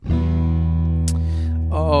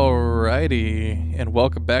Alrighty, and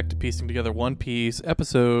welcome back to Piecing Together One Piece,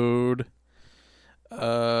 episode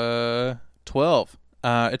 12.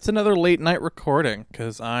 It's another late night recording,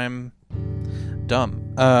 because I'm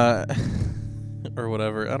dumb, or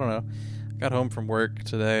whatever, I don't know. I got home from work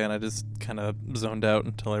today, and I just kind of zoned out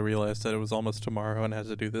until I realized that it was almost tomorrow, and I had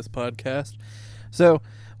to do this podcast. So,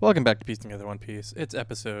 welcome back to Piecing Together One Piece. It's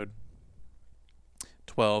episode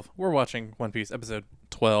 12. We're watching One Piece, episode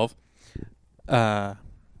 12.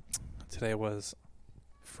 Today was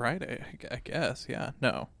Friday, I guess. Yeah,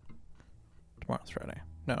 no. Tomorrow's Friday.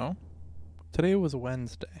 No. Today was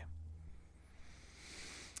Wednesday.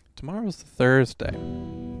 Tomorrow's Thursday.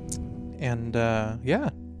 And, yeah.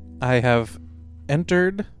 I have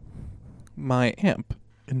entered my amp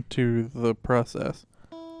into the process.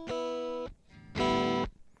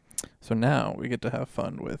 So now we get to have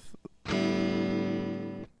fun with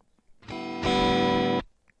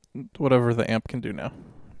whatever the amp can do now.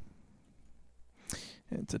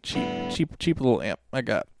 It's a cheap little amp I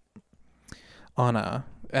got on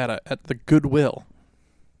at the Goodwill.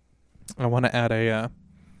 I want to add a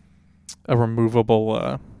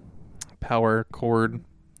removable power cord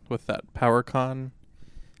with that PowerCon.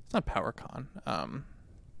 It's not PowerCon.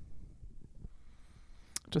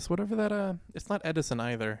 Just whatever that it's not Edison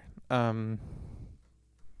either.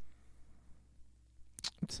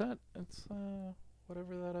 It's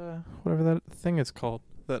whatever that thing is called.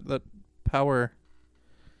 That power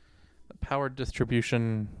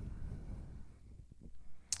distribution.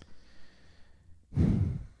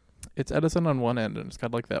 It's Edison on one end, and it's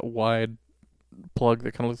got like that wide plug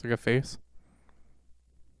that kind of looks like a face.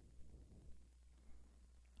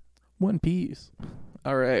 One Piece.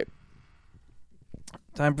 All right.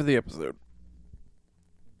 Time for the episode.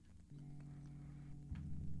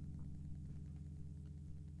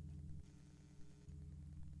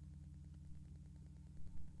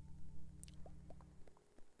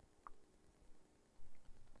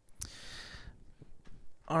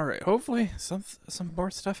 All right, hopefully some more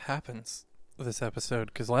stuff happens this episode,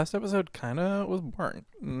 because last episode kind of was boring,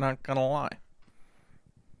 not gonna lie.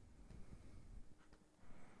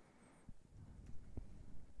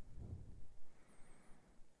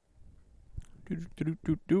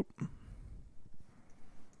 Doop.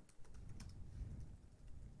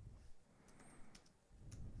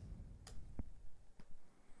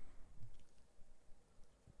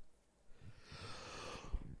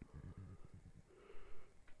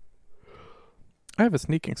 I have a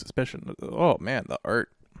sneaking suspicion. Oh man, the art.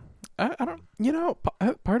 I don't. You know,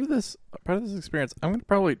 part of this experience, I'm gonna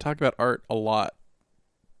probably talk about art a lot.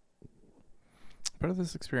 Part of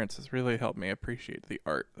this experience has really helped me appreciate the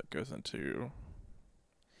art that goes into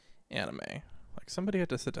anime. Like, somebody had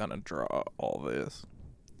to sit down and draw all this.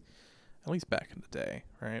 At least back in the day,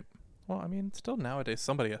 right? Well, I mean, still nowadays,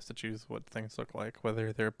 somebody has to choose what things look like,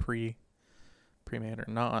 whether they're pre-made or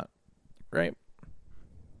not, right?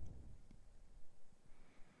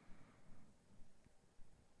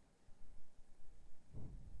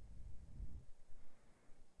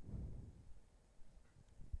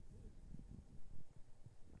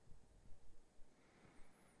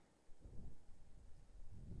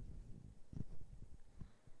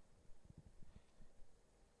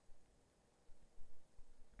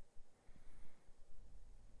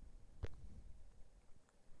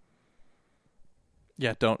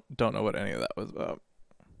 Yeah, don't know what any of that was about.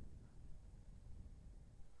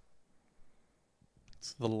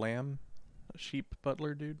 It's the lamb, sheep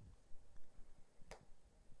butler dude.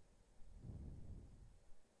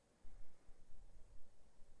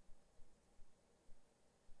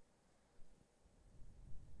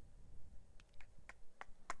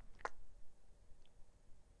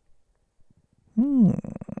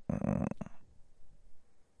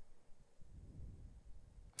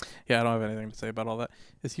 Yeah, I don't have anything to say about all that.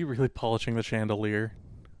 Is he really polishing the chandelier?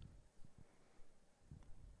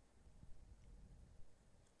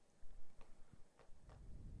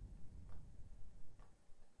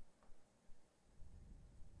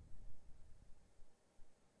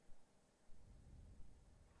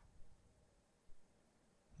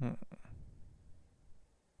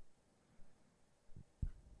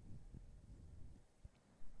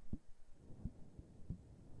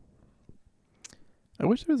 I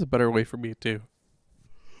wish there was a better way for me to.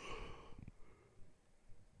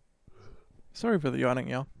 Sorry for the yawning,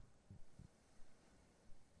 y'all.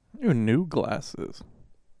 Ooh, new glasses.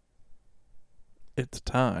 It's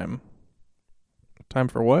time. Time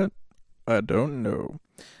for what? I don't know.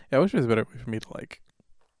 Yeah, I wish there was a better way for me to, like,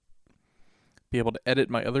 be able to edit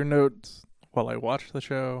my other notes while I watch the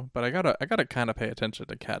show, but I gotta kind of pay attention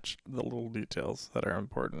to catch the little details that are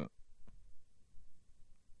important.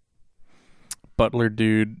 butler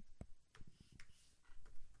dude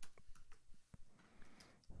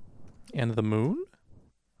and the moon?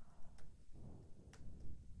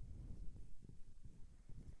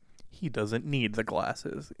 He doesn't need the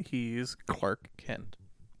glasses. He's Clark Kent.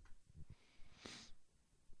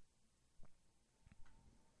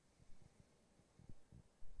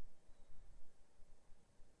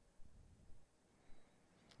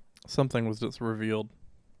 Something was just revealed.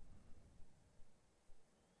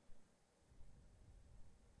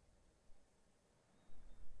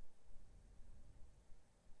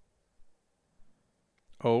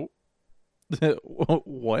 Oh.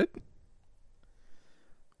 What?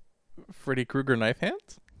 Freddy Krueger knife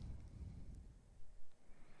hands?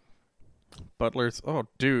 Butler's. Oh,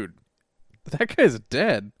 dude. That guy's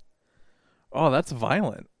dead. Oh, that's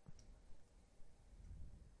violent.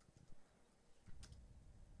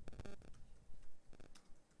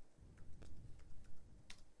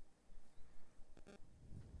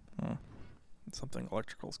 Hmm. Something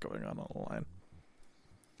electrical's going on the line.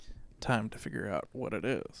 Time to figure out what it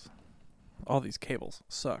is. All these cables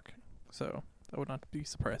suck, so I would not be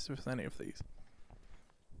surprised with any of these.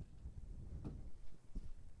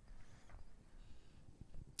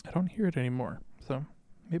 I don't hear it anymore, so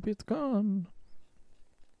maybe it's gone.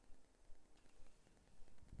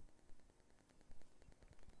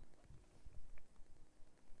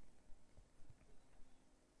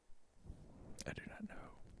 I do not know.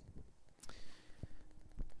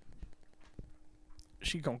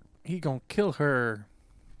 He gon' kill her.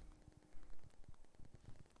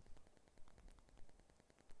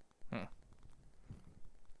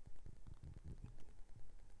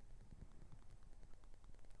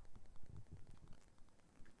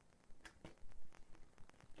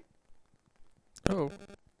 Oh.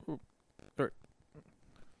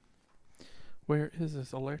 Where is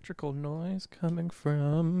this electrical noise coming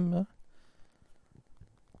from?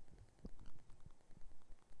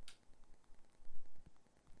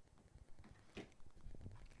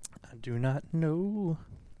 I do not know.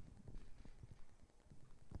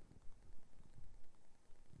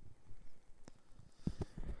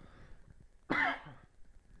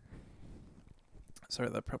 Sorry,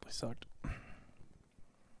 that probably sucked.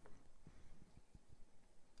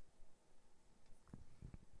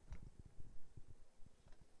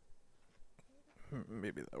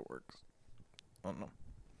 Maybe that works. I don't know.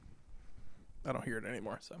 I don't hear it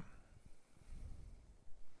anymore, so.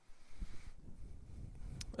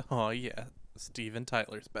 Oh, yeah. Steven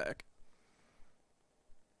Tyler's back.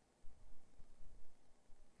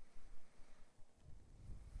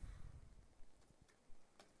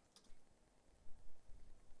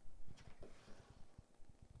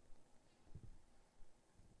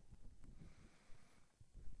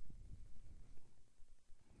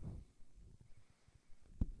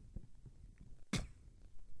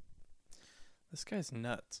 This guy's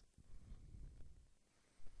nuts.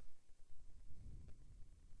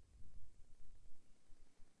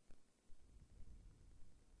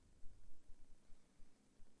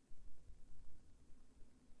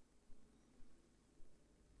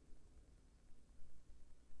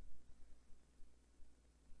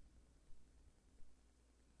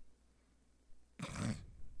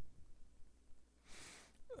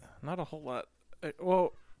 Not a whole lot.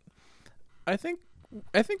 Well, I think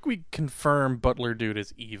we confirm Butler Dude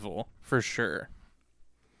is evil for sure.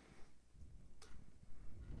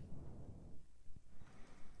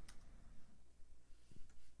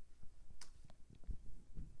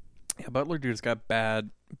 Yeah, Butler Dude's got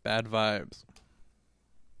bad vibes.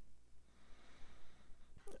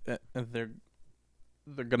 And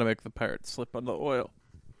they're gonna make the pirates slip on the oil.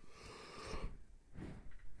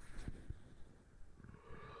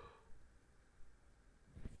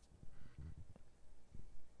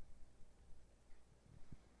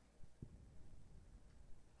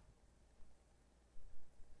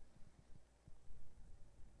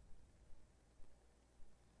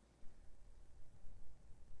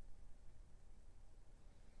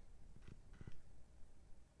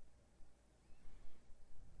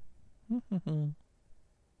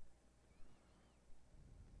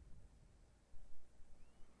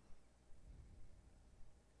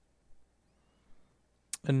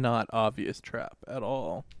 A not obvious trap at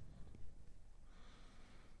all.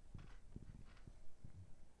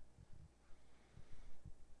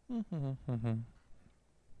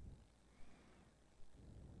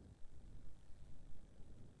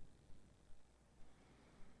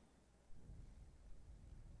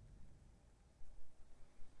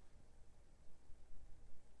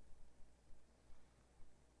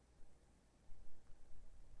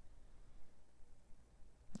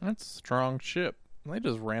 That's a strong ship. They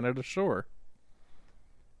just ran it ashore.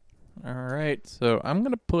 All right, so I am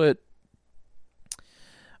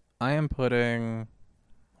putting,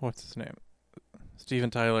 what's his name? Steven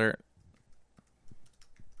Tyler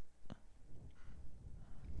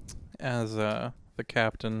as the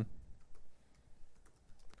captain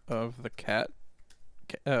of the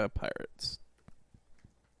pirates.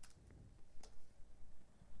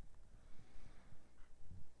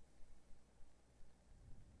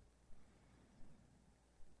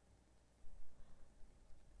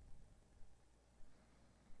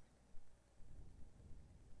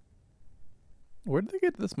 Where did they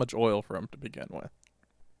get this much oil from to begin with?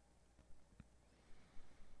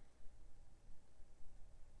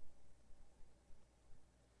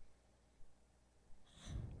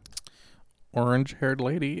 Orange-haired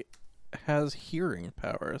lady has hearing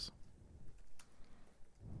powers.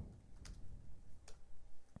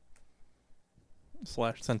 /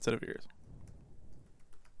 sensitive ears.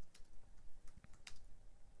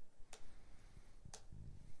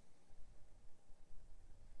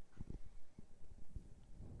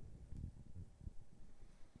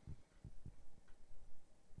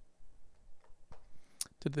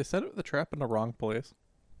 Did they set up the trap in the wrong place?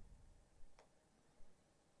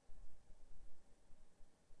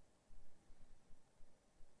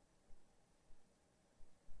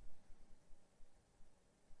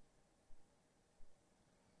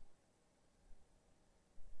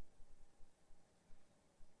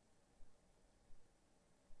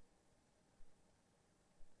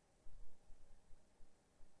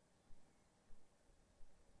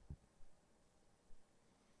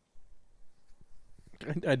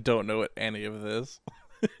 I don't know what any of this.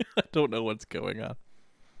 I don't know what's going on.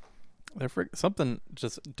 Something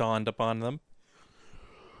just dawned upon them.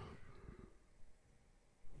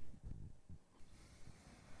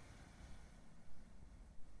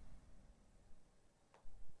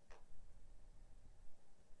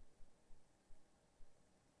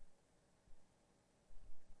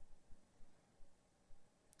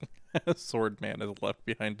 Swordman is left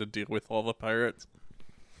behind to deal with all the pirates.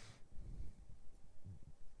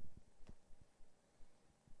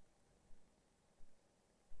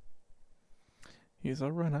 He's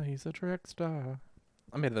a runner, he's a track star.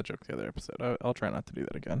 I made that joke the other episode. I'll try not to do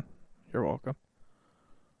that again. You're welcome.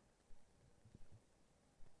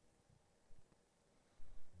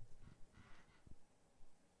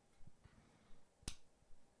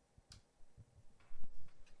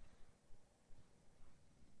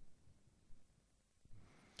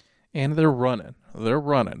 And they're running. They're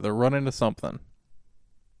running to something.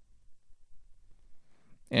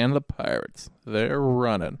 And the pirates, they're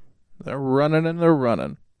running. They're running and they're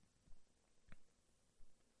running.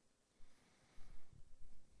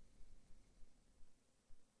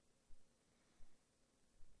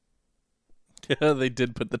 Yeah, they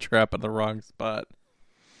did put the trap in the wrong spot.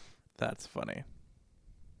 That's funny.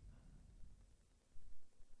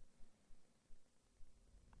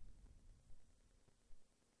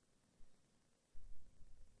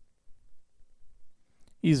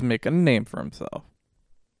 He's making a name for himself.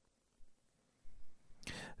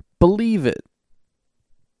 Believe it.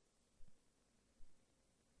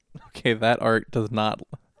 Okay, that did not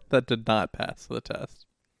pass the test.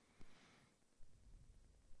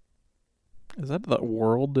 Is that the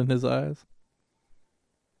world in his eyes?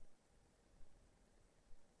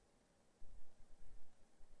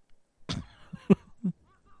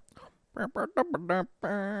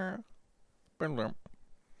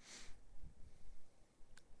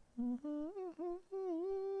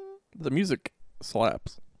 The music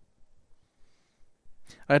slaps.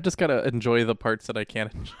 I just gotta enjoy the parts that I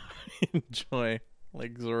can't enjoy,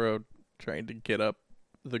 like Zoro trying to get up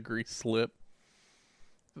the grease slip.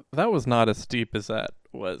 That was not as steep as that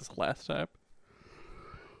was last time.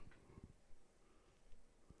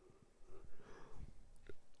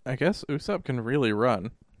 I guess Usopp can really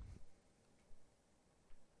run.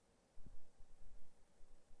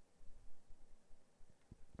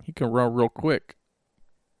 He can run real quick.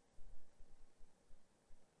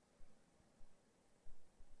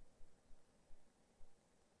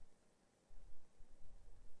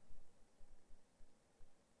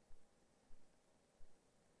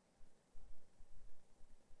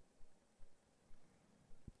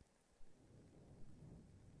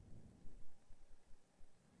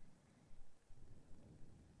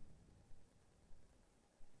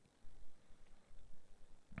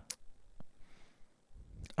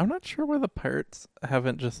 I'm not sure why the pirates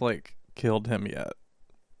haven't just like killed him yet.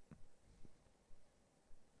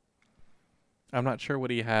 I'm not sure what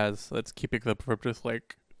he has that's keeping them from just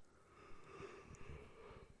like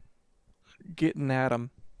getting at him.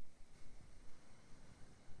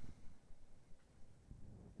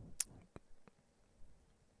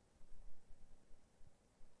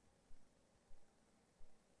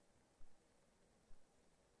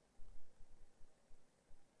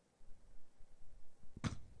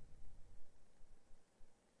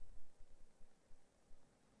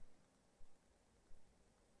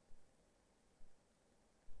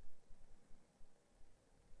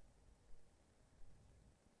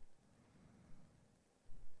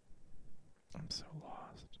 I'm so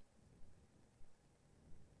lost.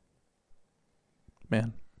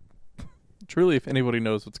 Man. Truly, if anybody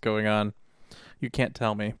knows what's going on, you can't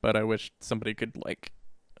tell me, but I wish somebody could, like,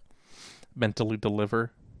 mentally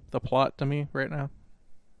deliver the plot to me right now.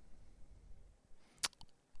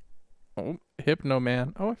 Oh, Hypno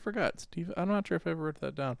Man. Oh, I forgot. Steve. I'm not sure if I ever wrote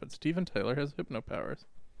that down, but Steven Tyler has hypno powers.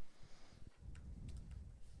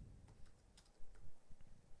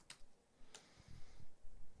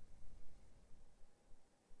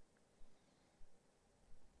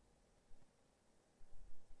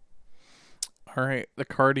 All right, the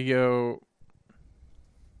cardio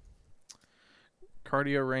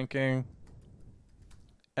ranking.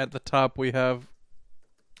 At the top we have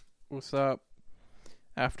Usopp.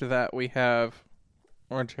 After that we have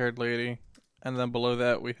Orange Haired Lady, and then below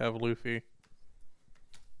that we have Luffy.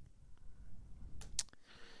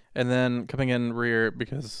 And then coming in rear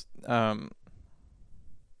because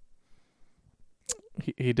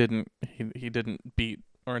he didn't beat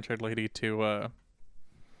Orange Haired Lady to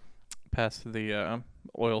pass the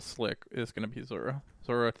oil slick is going to be Zoro.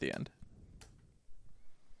 Zoro at the end.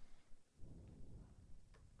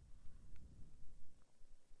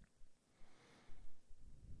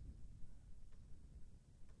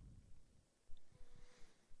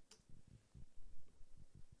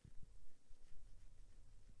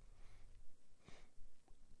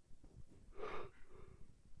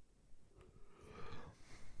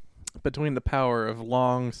 Between the power of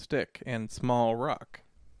long stick and small rock,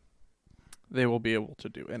 they will be able to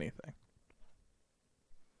do anything.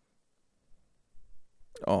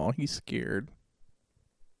 Oh, he's scared.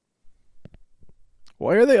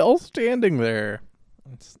 Why are they all standing there?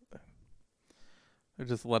 They're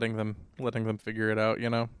just letting them figure it out, you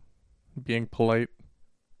know? Being polite.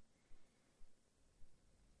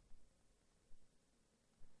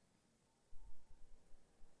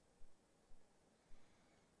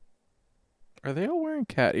 Are they all wearing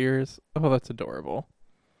cat ears? Oh, that's adorable.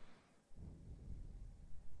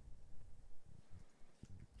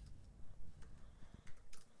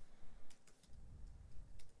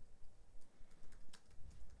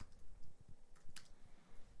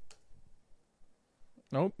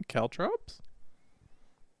 Nope, caltrops?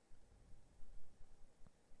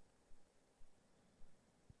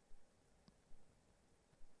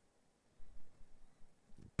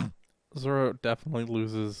 Zoro definitely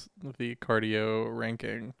loses the cardio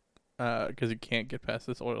ranking because he can't get past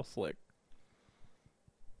this oil slick.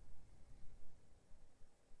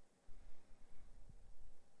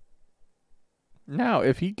 Now,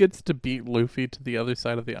 if he gets to beat Luffy to the other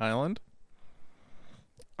side of the island,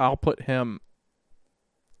 I'll put him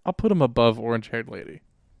above Orange Haired Lady.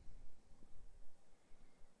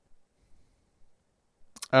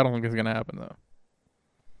 I don't think it's gonna happen though.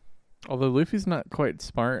 Although Luffy's not quite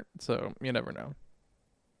smart, so you never know.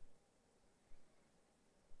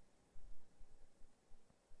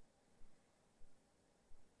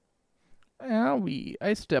 Owie,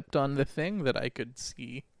 I stepped on the thing that I could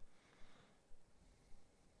see.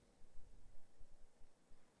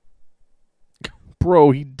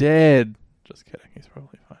 Bro, he dead. Just kidding. He's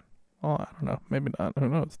probably fine. Oh, I don't know. Maybe not. Who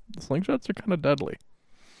knows? The slingshots are kind of deadly.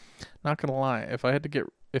 Not gonna lie. If I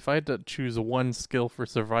had to choose one skill for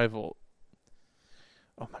survival.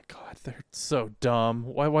 Oh my god, they're so dumb.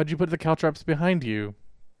 Why'd you put the caltrops behind you?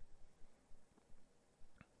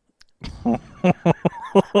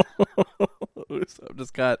 Usopp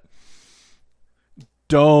just got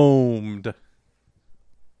domed.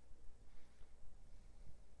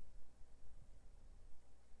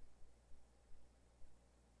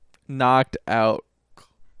 Knocked out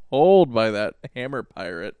cold by that hammer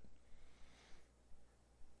pirate.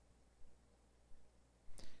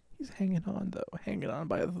 He's hanging on though, hanging on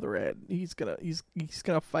by the thread. He's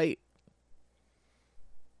gonna fight.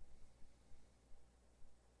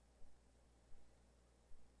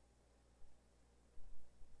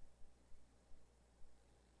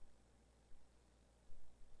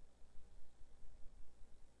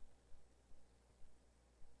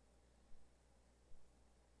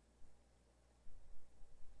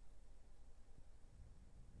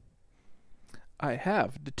 I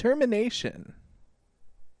have determination.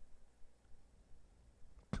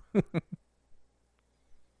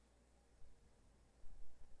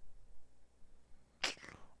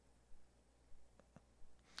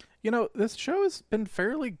 You know, this show has been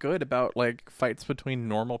fairly good about like fights between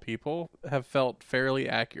normal people have felt fairly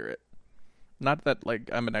accurate. Not that like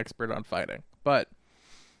I'm an expert on fighting, but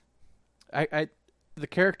I the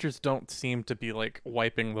characters don't seem to be like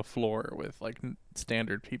wiping the floor with like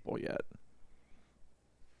standard people yet.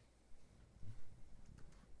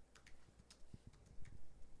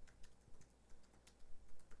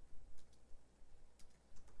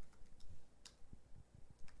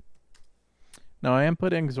 No, I am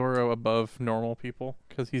putting Zoro above normal people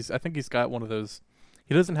because I think he's got one of those.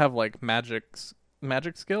 He doesn't have like magic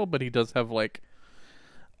skill, but he does have like,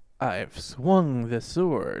 I've swung the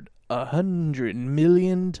sword 100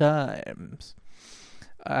 million times.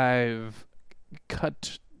 I've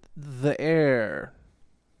cut the air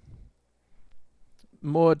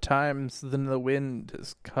more times than the wind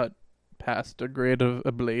has cut past a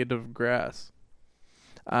blade of grass.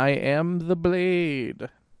 I am the blade,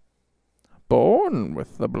 born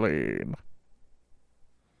with the blade,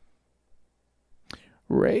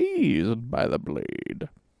 raised by the blade.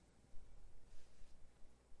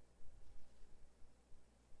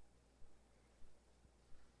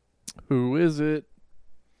 Who is it?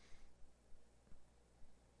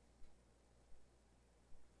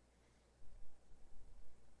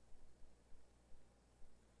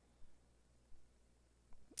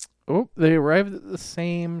 Oh, they arrived at the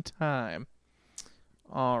same time.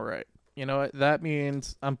 All right. You know what? That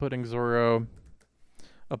means I'm putting Zoro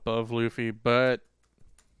above Luffy, but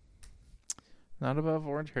not above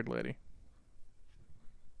Orange-Haired Lady.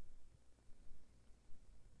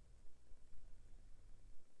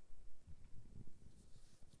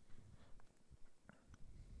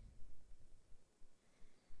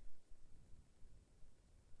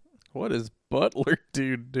 What is Butler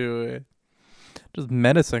Dude doing? Just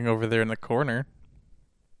menacing over there in the corner.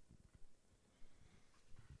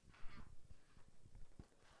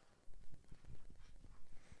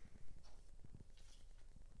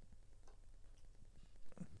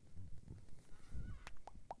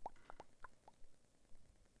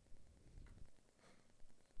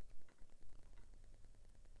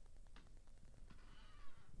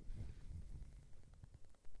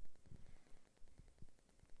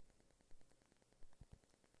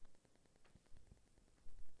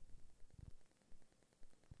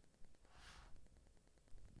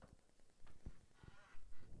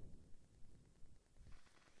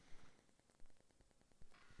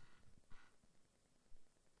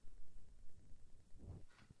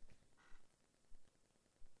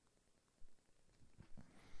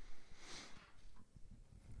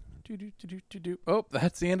 Oh,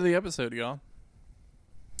 that's the end of the episode, y'all.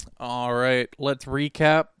 All right, let's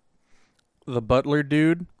recap. The Butler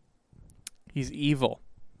Dude, he's evil.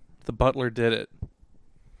 The Butler did it.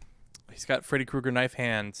 He's got Freddy Krueger knife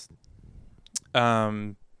hands.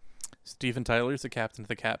 Steven Tyler's the captain of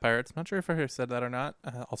the Cat Pirates. Not sure if I said that or not.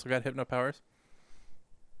 Also got hypno powers.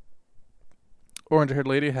 Orange-Haired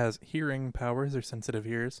Lady has hearing powers or sensitive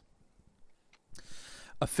ears.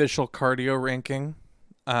 Official cardio ranking.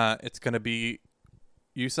 It's going to be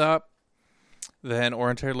Usopp, then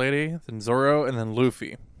Orange-Haired Lady, then Zoro, and then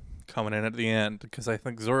Luffy coming in at the end. Because I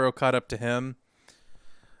think Zoro caught up to him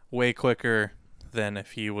way quicker than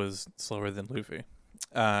if he was slower than Luffy.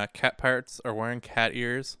 Cat Pirates are wearing cat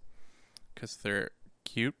ears because they're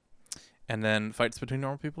cute. And then fights between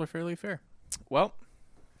normal people are fairly fair. Well,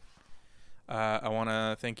 I want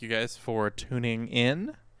to thank you guys for tuning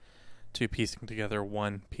in to Piecing Together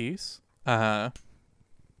One Piece.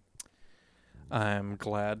 I'm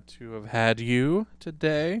glad to have had you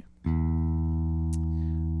today. I'll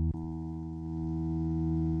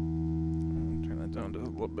turn that down just a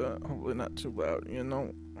little bit. Hopefully not too loud, you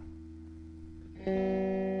know.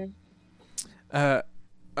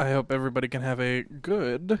 I hope everybody can have a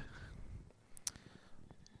good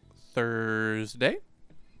Thursday.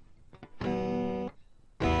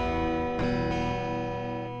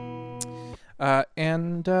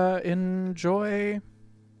 And enjoy.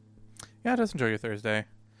 Yeah, just enjoy your Thursday.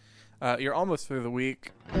 You're almost through the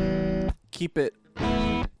week. Keep it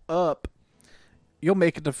up. You'll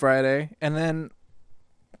make it to Friday. And then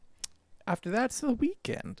after that's the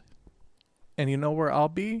weekend. And you know where I'll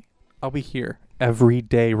be? I'll be here every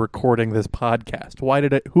day recording this podcast.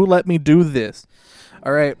 Who let me do this?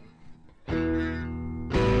 All right.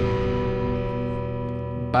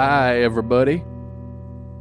 Bye, everybody.